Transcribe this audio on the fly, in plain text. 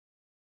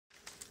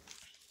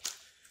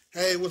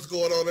Hey, what's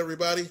going on,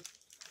 everybody?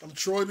 I'm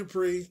Troy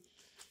Dupree,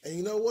 and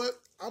you know what?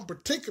 I'm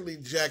particularly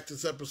jacked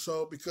this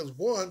episode because,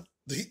 one,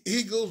 the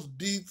Eagles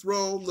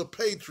dethroned the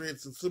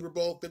Patriots in Super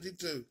Bowl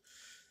 52,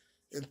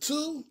 and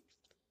two,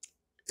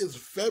 it's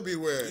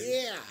February,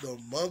 the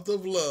month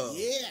of love.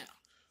 Yeah.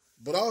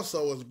 But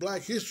also, it's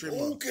Black History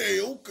Month.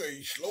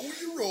 Okay, slow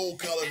your roll,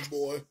 college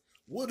boy.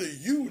 What do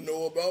you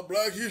know about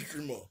Black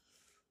History Month?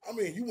 I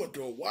mean, you went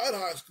to a white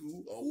high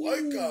school, a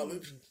white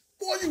college.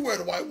 Boy, you were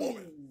a white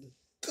woman.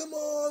 Come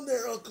on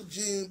there, Uncle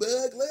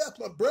Junebug. Lay off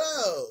my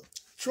brow.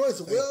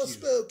 Troy's a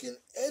well-spoken,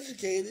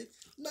 educated,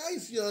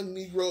 nice young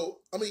Negro.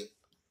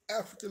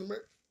 African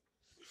American.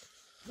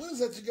 What is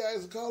that you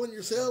guys are calling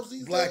yourselves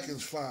these Black days?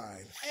 is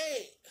fine.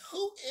 Hey,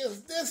 who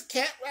is this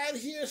cat right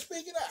here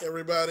speaking up?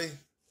 Everybody,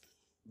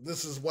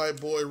 this is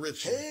white boy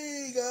Richie.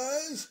 Hey,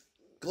 guys.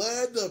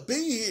 Glad to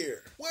be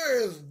here.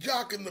 Where is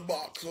Jock in the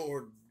Box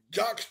or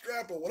Jock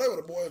Strap or whatever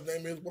the boy's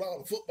name is with all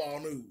the football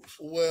news?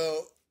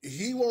 Well,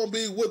 he won't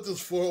be with us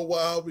for a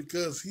while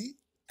because he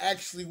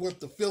actually went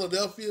to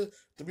Philadelphia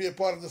to be a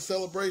part of the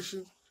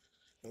celebration.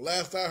 And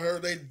last I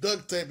heard, they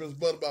duct taped his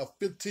butt about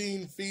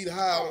 15 feet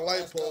high on a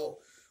light pole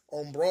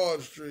on Broad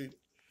Street.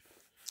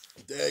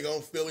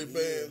 Daggone Philly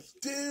fans.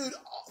 Dude,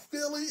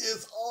 Philly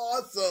is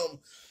awesome.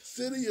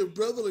 City of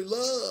brotherly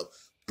love.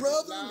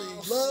 Brotherly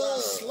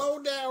love.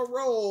 Slow down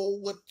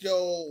roll with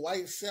your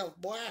white self,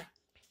 boy.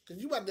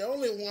 Because you are the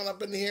only one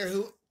up in here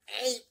who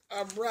ain't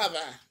a brother.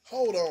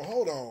 Hold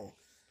on.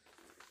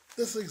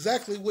 That's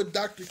exactly what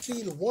Dr.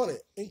 King wanted.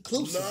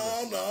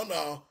 Inclusiveness.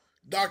 No.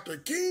 Dr.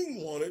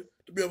 King wanted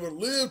to be able to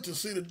live to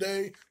see the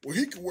day where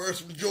he could wear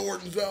some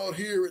Jordans out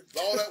here and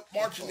all that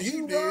marching he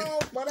You did.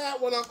 wrong for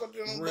that one, Uncle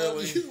Jim.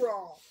 Really? You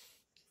wrong.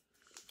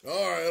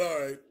 All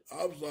right.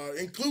 I'm sorry.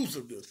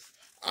 Inclusiveness.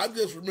 I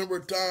just remember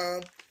a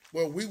time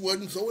where we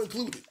wasn't so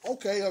included.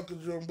 Okay, Uncle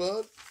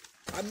Junebug.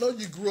 I know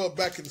you grew up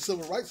back in the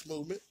Civil Rights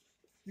Movement.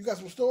 You got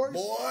some stories?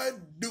 Boy,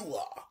 do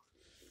I.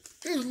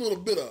 Here's a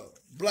little bit of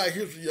Black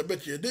history I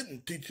bet you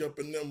didn't teach up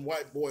in them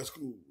white boy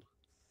schools.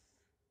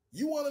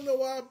 You want to know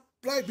why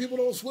black people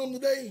don't swim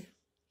today?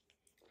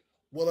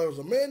 Well, there was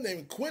a man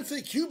named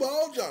Quincy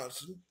Q-Ball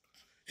Johnson.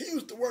 He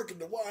used to work at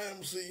the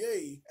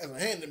YMCA as a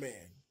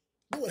handyman,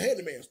 doing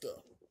handyman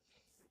stuff.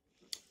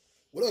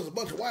 Well, there was a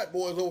bunch of white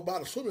boys over by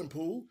the swimming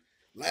pool,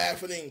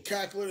 laughing and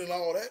cackling and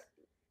all that.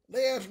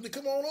 They asked him to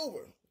come on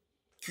over.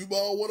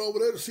 Q-Ball went over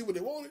there to see what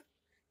they wanted,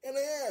 and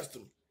they asked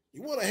him,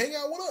 "You want to hang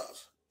out with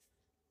us?"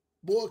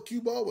 Boy,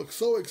 Q-Ball was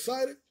so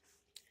excited,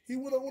 he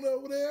went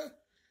over there,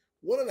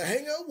 wanted to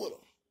hang out with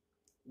them.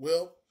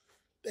 Well,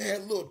 they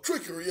had a little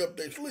trickery up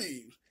their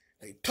sleeves.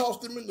 They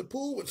tossed him in the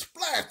pool and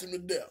splashed him to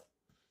death.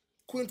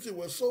 Quincy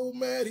was so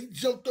mad, he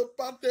jumped up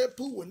out that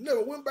pool and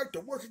never went back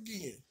to work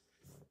again.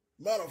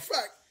 Matter of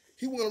fact,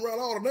 he went around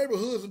all the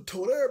neighborhoods and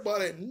told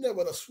everybody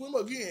never to swim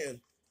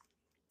again.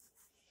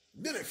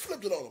 Then they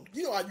flipped it on him.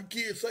 You know how you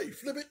kids say,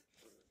 flip it?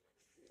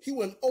 He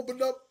went and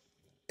opened up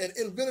and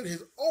invented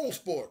his own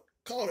sport,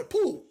 called it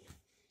pool.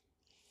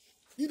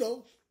 You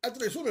know, after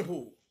their swimming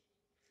pool.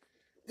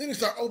 Then he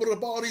started opening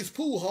up all these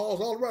pool halls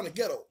all around the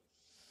ghetto.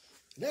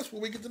 And that's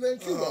where we get the name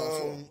Q-Ball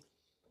from.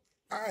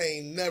 I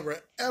ain't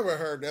never, ever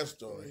heard that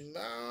story.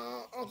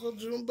 No, Uncle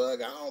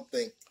Junebug, I don't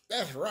think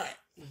that's right.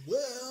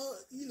 Well,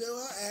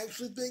 I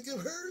actually think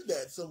I've heard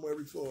that somewhere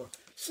before.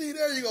 See,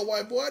 there you go,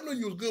 white boy. I knew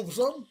you was good for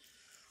something.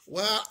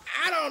 Well,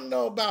 I don't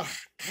know about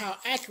how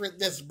accurate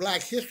this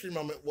Black History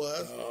Moment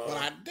was, but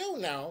I do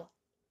know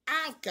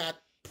I've got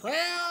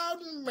Proud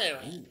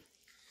Mary.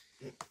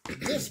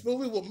 This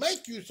movie will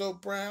make you so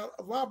proud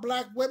of our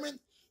black women.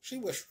 She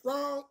was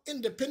strong,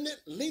 independent,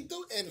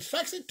 lethal, and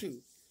sexy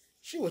too.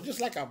 She was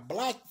just like a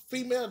black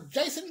female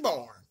Jason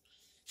Bourne.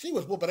 She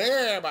was whooping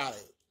everybody.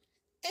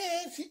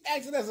 And she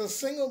acted as a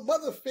single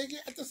mother figure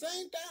at the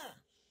same time.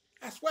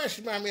 I swear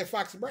she reminded me of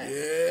Foxy Brown.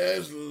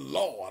 Yes,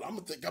 Lord. I'm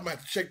going to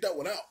have to check that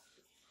one out.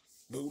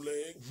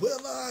 Bootleg. Well,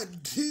 I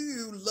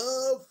do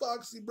love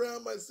Foxy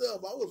Brown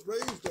myself. I was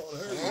raised on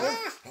her.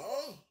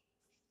 Huh?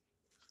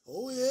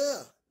 Oh,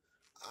 yeah.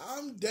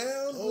 I'm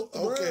down with the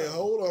Okay, Brown.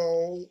 Hold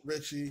on,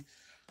 Richie.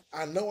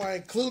 I know I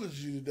included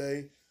you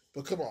today,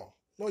 but come on.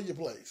 Know your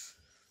place.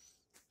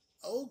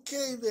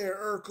 Okay there,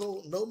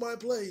 Urkel. Know my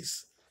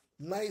place.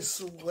 Nice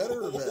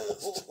sweater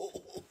vest.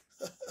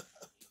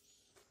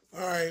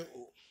 All right,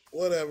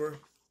 whatever.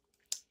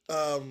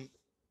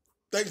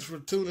 Thanks for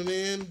tuning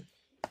in.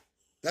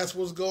 That's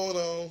what's going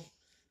on.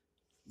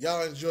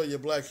 Y'all enjoy your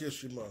Black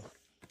History Month.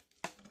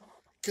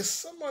 Can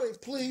somebody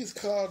please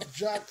call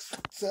Jock's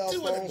cell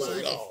phone so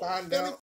we can find out